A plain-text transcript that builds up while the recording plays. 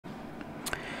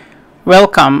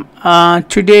Welcome.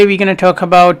 Today we're going to talk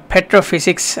about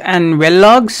petrophysics and well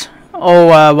logs or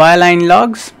wireline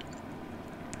logs.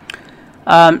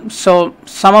 So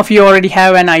some of you already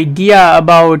have an idea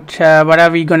about what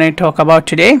are we going to talk about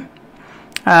today,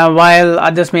 while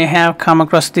others may have come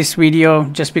across this video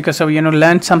just because of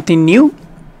learn something new.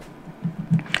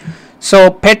 So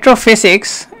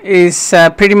petrophysics is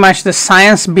pretty much the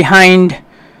science behind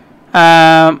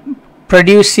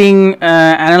producing,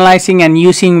 analyzing and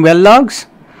using well logs.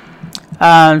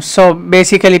 So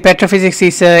basically petrophysics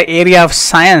is an area of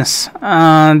science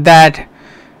that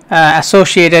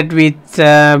associated with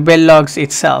well logs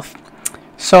itself.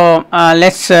 So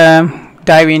let's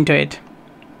dive into it.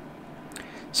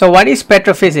 So what is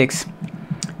petrophysics?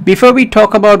 Before we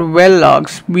talk about well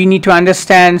logs, we need to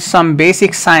understand some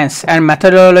basic science and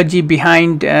methodology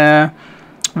behind well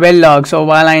logs or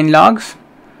wireline logs.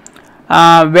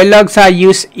 Well logs are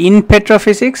used in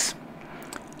petrophysics,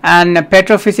 and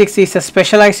petrophysics is a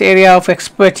specialized area of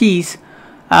expertise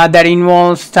that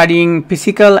involves studying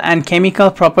physical and chemical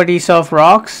properties of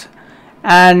rocks,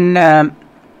 and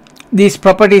these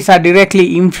properties are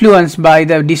directly influenced by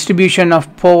the distribution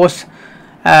of pores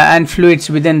and fluids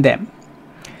within them.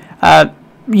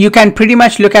 You can pretty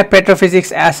much look at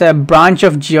petrophysics as a branch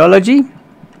of geology,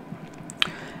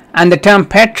 and the term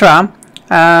petra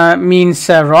means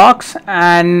rocks,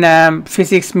 and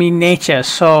physics mean nature.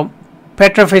 So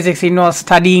petrophysics involves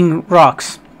studying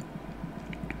rocks.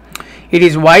 It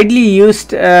is widely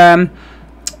used in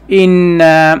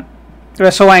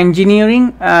reservoir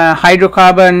engineering,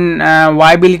 hydrocarbon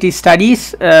viability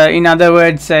studies, in other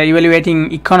words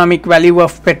evaluating economic value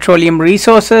of petroleum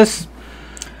resources,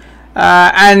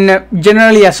 and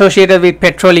generally associated with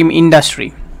petroleum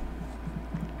industry.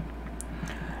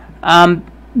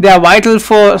 They are vital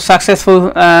for successful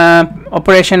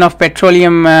operation of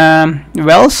petroleum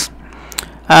wells.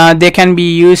 They can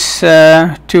be used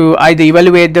to either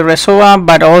evaluate the reservoir,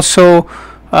 but also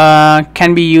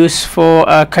can be used for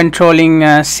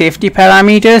controlling safety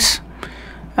parameters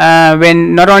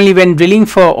when not only when drilling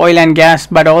for oil and gas,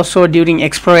 but also during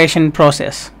exploration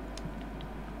process.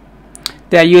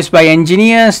 They are used by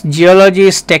engineers,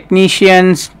 geologists,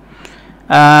 technicians,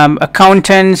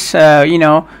 accountants.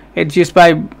 It's used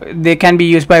by, they can be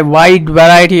used by wide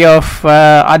variety of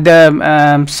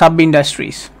other sub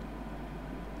industries.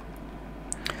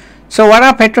 So what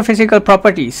are petrophysical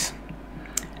properties?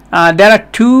 There are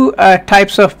two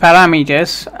types of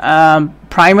parameters,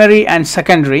 primary and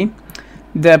secondary.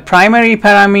 The primary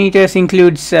parameters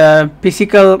includes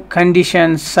physical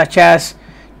conditions such as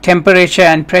temperature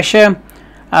and pressure,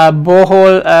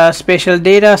 borehole spatial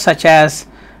data such as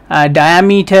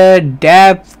diameter,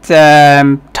 depth,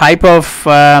 type of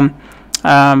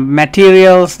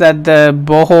materials that the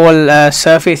borehole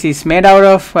surface is made out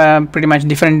of, pretty much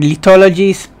different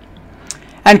lithologies,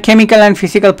 and chemical and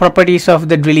physical properties of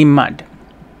the drilling mud.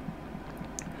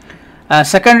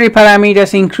 Secondary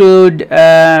parameters include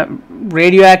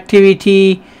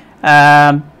radioactivity,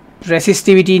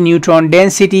 resistivity, neutron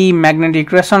density,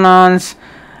 magnetic resonance,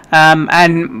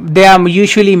 and they are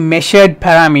usually measured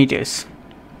parameters.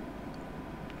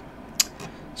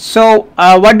 So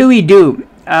what do we do?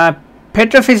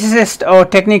 Petrophysicists, or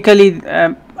technically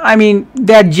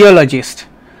they are geologists.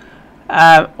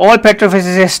 All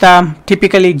petrophysicists are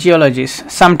typically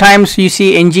geologists. Sometimes you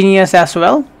see engineers as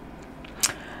well.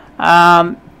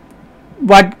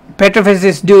 What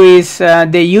petrophysicists do is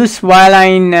they use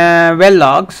wireline well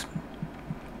logs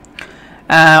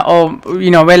or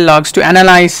well logs to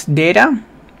analyze data,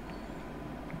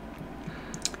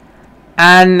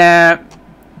 and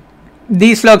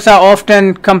these logs are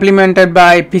often complemented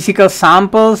by physical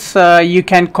samples. You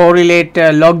can correlate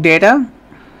log data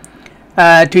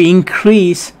to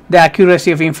increase the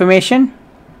accuracy of information.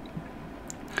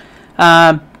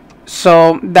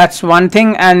 So that's one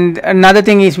thing, and another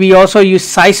thing is we also use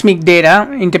seismic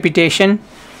data interpretation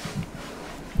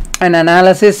and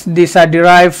analysis. These are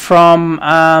derived from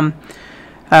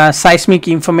seismic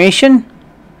information,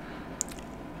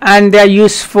 and they are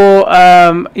used for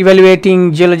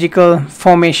evaluating geological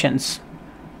formations.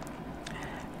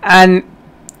 And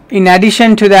in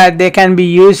addition to that, they can be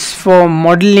used for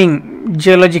modeling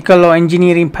geological or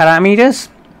engineering parameters.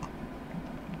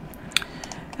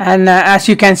 And as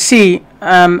you can see,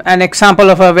 an example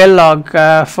of a well log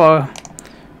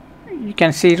you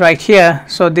can see right here.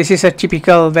 So this is a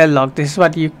typical well log. This is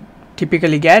what you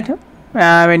typically get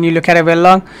when you look at a well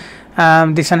log.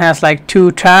 This one has like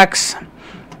 2 tracks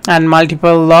and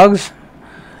multiple logs.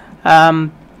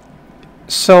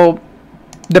 So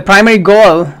the primary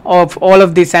goal of all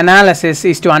of this analysis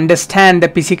is to understand the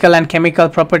physical and chemical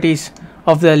properties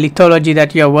of the lithology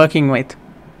that you are working with.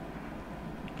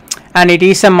 And it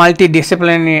is a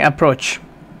multidisciplinary approach.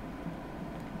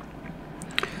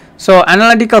 So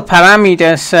analytical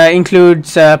parameters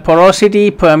includes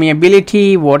porosity,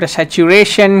 permeability, water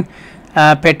saturation,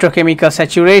 petrochemical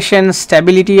saturation,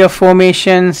 stability of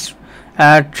formations,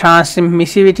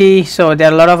 transmissivity. So there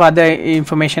are a lot of other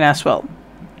information as well.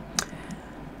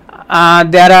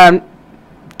 There are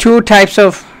two types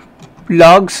of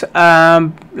logs,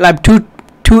 like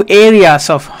two areas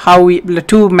of how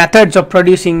two methods of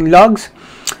producing logs.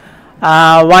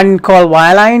 One called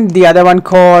Wireline, the other one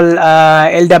called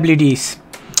LWDs.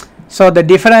 So the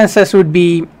differences would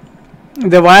be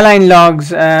the Wireline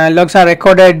logs are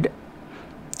recorded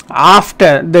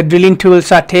after the drilling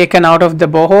tools are taken out of the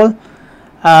borehole.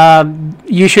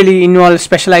 Usually involve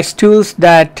specialized tools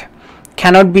that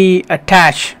cannot be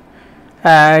attached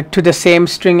to the same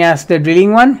string as the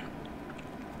drilling one.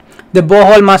 The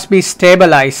borehole must be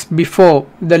stabilized before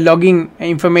the logging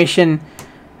information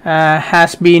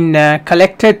has been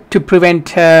collected to prevent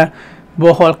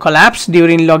borehole collapse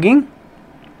during logging.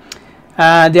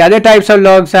 The other types of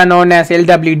logs are known as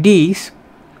LWDs.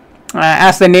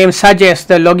 As the name suggests,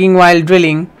 the logging while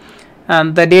drilling,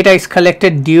 the data is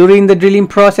collected during the drilling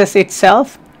process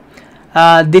itself.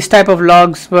 This type of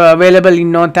logs were available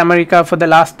in North America for the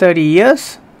last 30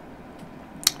 years.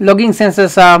 Logging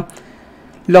sensors are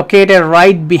located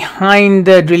right behind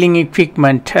the drilling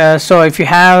equipment. So if you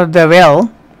have the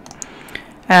well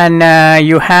and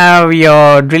you have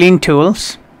your drilling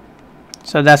tools,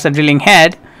 so that's the drilling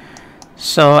head.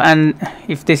 So, and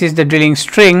if this is the drilling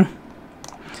string,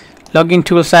 logging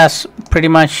tools are pretty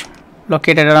much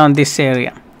located around this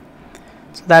area.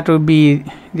 So that would be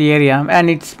the area, and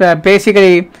it's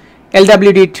basically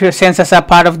LWD sensors are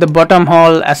part of the bottom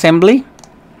hole assembly,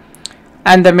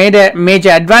 and the major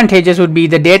advantages would be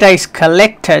the data is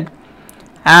collected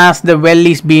as the well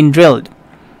is being drilled.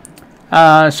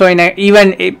 So in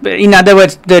other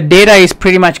words, the data is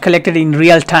pretty much collected in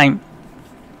real time.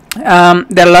 There are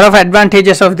a lot of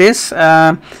advantages of this.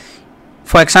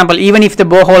 For example, even if the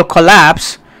borehole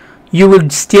collapse, you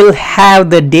would still have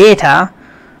the data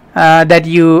that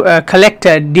you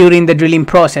collected during the drilling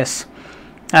process,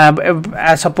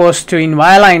 as opposed to in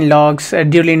wireline logs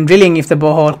during drilling. If the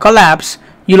borehole collapse,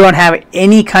 you don't have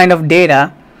any kind of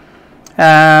data,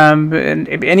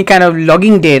 any kind of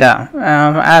logging data,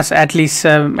 at least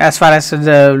as far as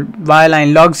the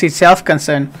wireline logs itself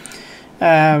concerned,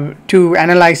 to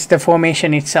analyze the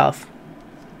formation itself.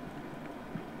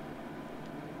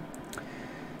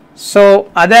 So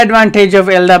other advantage of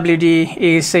LWD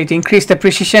is it increases the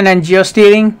precision and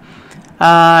geosteering,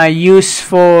 used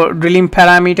for drilling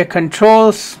parameter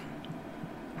controls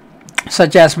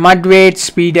such as mud weight,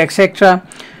 speed, etc.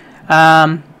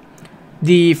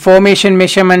 The formation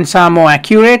measurements are more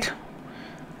accurate,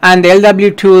 and the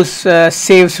LW tools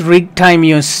saves rig time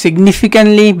use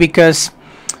significantly, because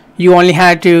you only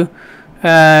had to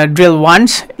drill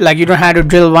once. Like, you don't have to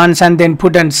drill once and then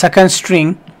put a second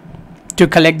string to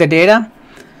collect the data.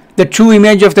 The true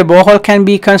image of the borehole can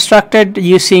be constructed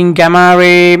using gamma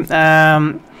ray,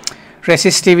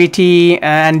 resistivity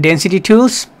and density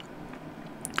tools.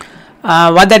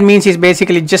 What that means is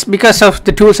basically, just because of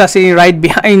the tools are sitting right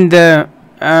behind the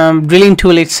drilling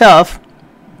tool itself,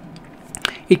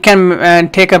 it can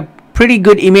take a pretty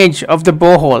good image of the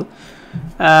borehole.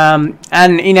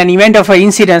 And in an event of an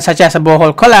incident such as a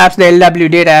borehole collapse, the LW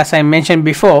data, as I mentioned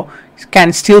before,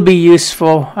 can still be used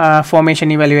for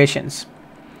formation evaluations.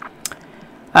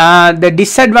 The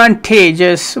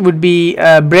disadvantages would be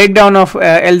breakdown of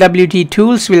LWT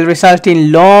tools will result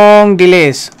in long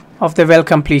delays of the well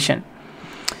completion.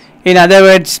 In other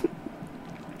words,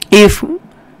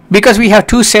 because we have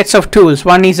two sets of tools,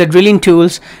 one is the drilling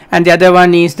tools and the other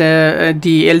one is the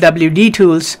LWD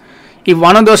tools. If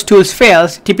one of those tools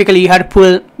fails, typically you have to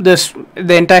pull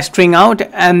the entire string out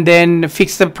and then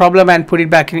fix the problem and put it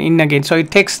back in again. So it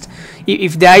takes,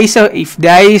 if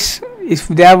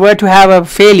there were to have a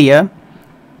failure,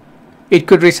 it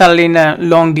could result in a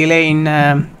long delay in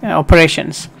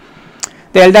operations.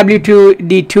 The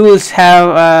LWD tools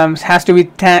has to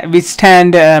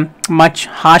withstand much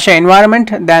harsher environment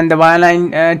than the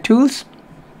wireline tools.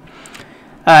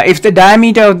 If the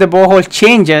diameter of the borehole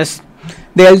changes,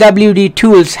 the LWD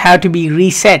tools have to be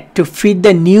reset to fit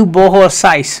the new borehole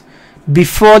size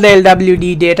before the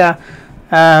LWD data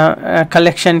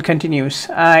collection continues.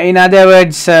 In other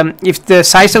words, if the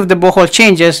size of the borehole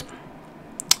changes,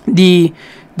 the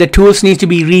tools need to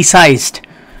be resized.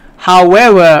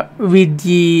 However, with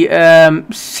the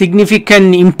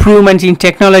significant improvements in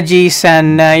technologies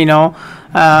and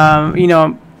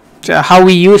how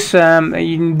we use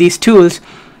in these tools,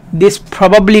 this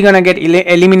probably gonna get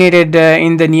eliminated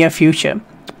in the near future.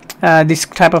 This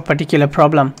type of particular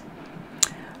problem.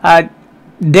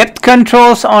 Depth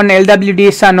controls on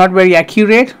LWDs are not very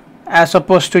accurate as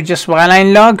opposed to just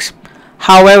wireline logs.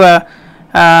 However,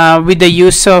 with the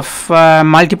use of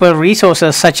multiple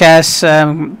resources such as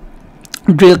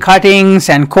drill cuttings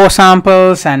and core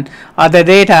samples and other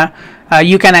data,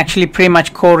 you can actually pretty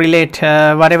much correlate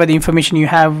whatever the information you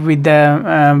have with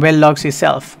the well logs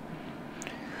itself.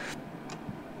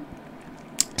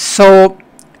 So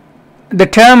the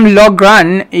term log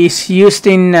run is used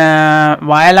in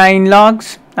wireline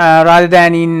logs rather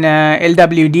than in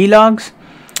LWD logs.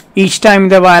 Each time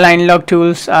the wireline log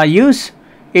tools are used,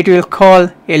 it will call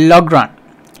a log run.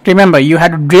 Remember, you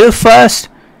had to drill first,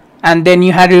 and then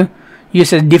you had to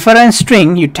use a different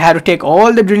string. You had to take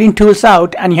all the drilling tools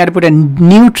out, and you had to put a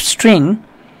new string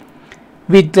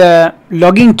with the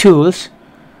logging tools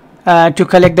to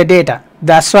collect the data.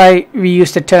 That's why we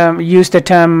use the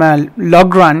term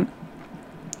log run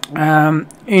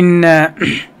in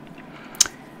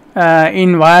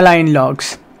wireline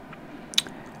logs.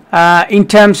 In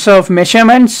terms of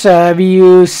measurements, we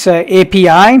use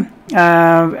API,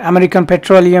 American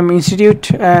Petroleum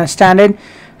Institute standard,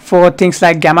 for things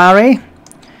like gamma ray,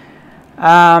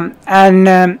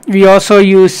 and we also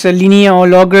use linear or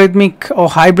logarithmic or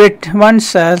hybrid ones,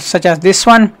 such as this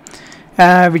one,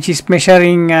 which is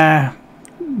measuring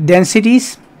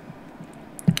densities.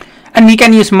 And we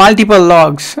can use multiple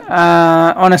logs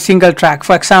on a single track.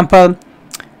 For example,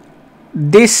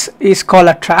 this is called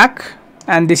a track,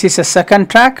 and this is a second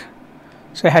track.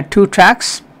 So I had two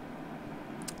tracks.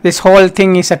 This whole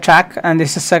thing is a track, and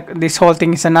this whole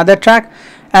thing is another track.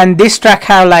 And this track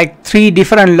have like 3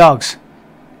 different logs.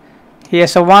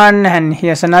 Here's a one, and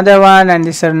here's another one, and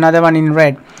this is another one in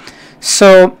red.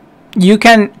 So you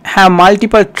can have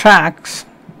multiple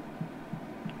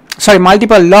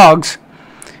logs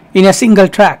in a single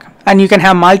track, and you can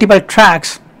have multiple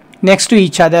tracks next to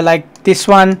each other, like this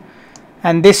one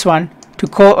and this one, to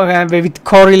with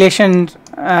correlation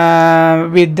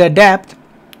with the depth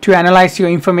to analyze your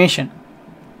information.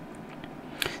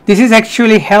 This is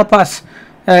actually help us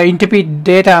interpret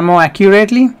data more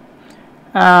accurately,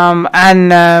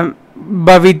 but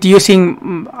with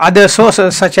using other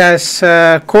sources such as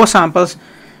core samples,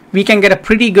 we can get a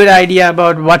pretty good idea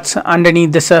about what's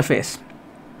underneath the surface.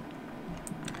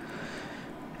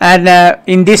 And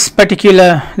in this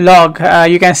particular log,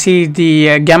 you can see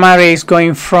the gamma rays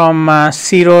going from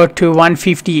 0 to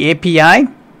 150 API,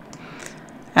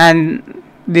 and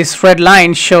this red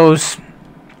line shows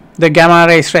the gamma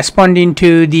rays responding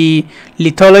to the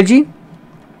lithology.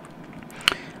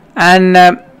 And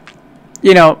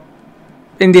you know,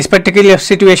 in this particular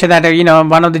situation, that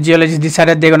one of the geologists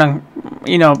decided they're gonna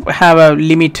have a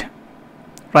limit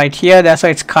right here. That's why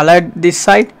it's colored this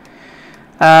side.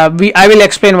 I will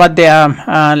explain what they are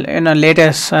in a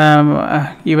later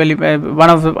one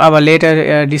of our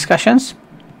later discussions.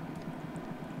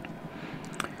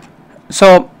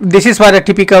 So this is what a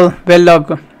typical well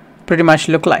log pretty much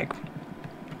look like.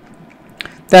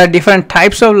 There are different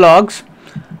types of logs.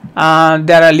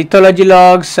 There are lithology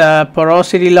logs,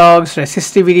 porosity logs,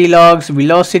 resistivity logs,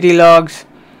 velocity logs,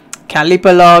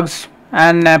 caliper logs,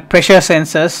 and pressure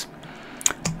sensors,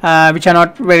 which are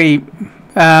not very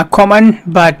common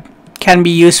but can be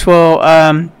used for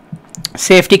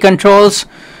safety controls.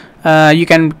 You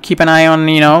can keep an eye on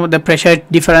the pressure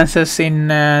differences in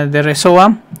the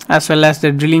reservoir as well as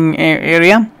the drilling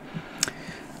area.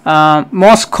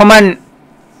 Most common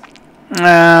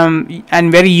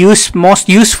and most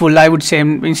useful, I would say,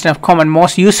 instead of common,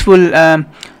 most useful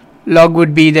log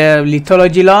would be the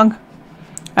lithology log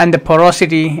and the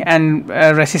porosity and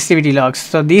resistivity logs.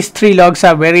 So these 3 logs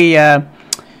are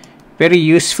very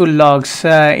useful logs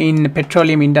in the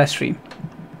petroleum industry.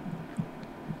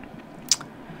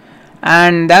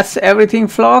 And that's everything,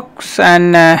 folks,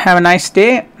 and have a nice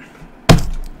day,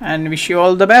 and wish you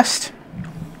all the best.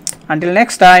 Until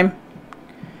next time,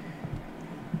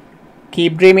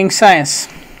 keep dreaming science.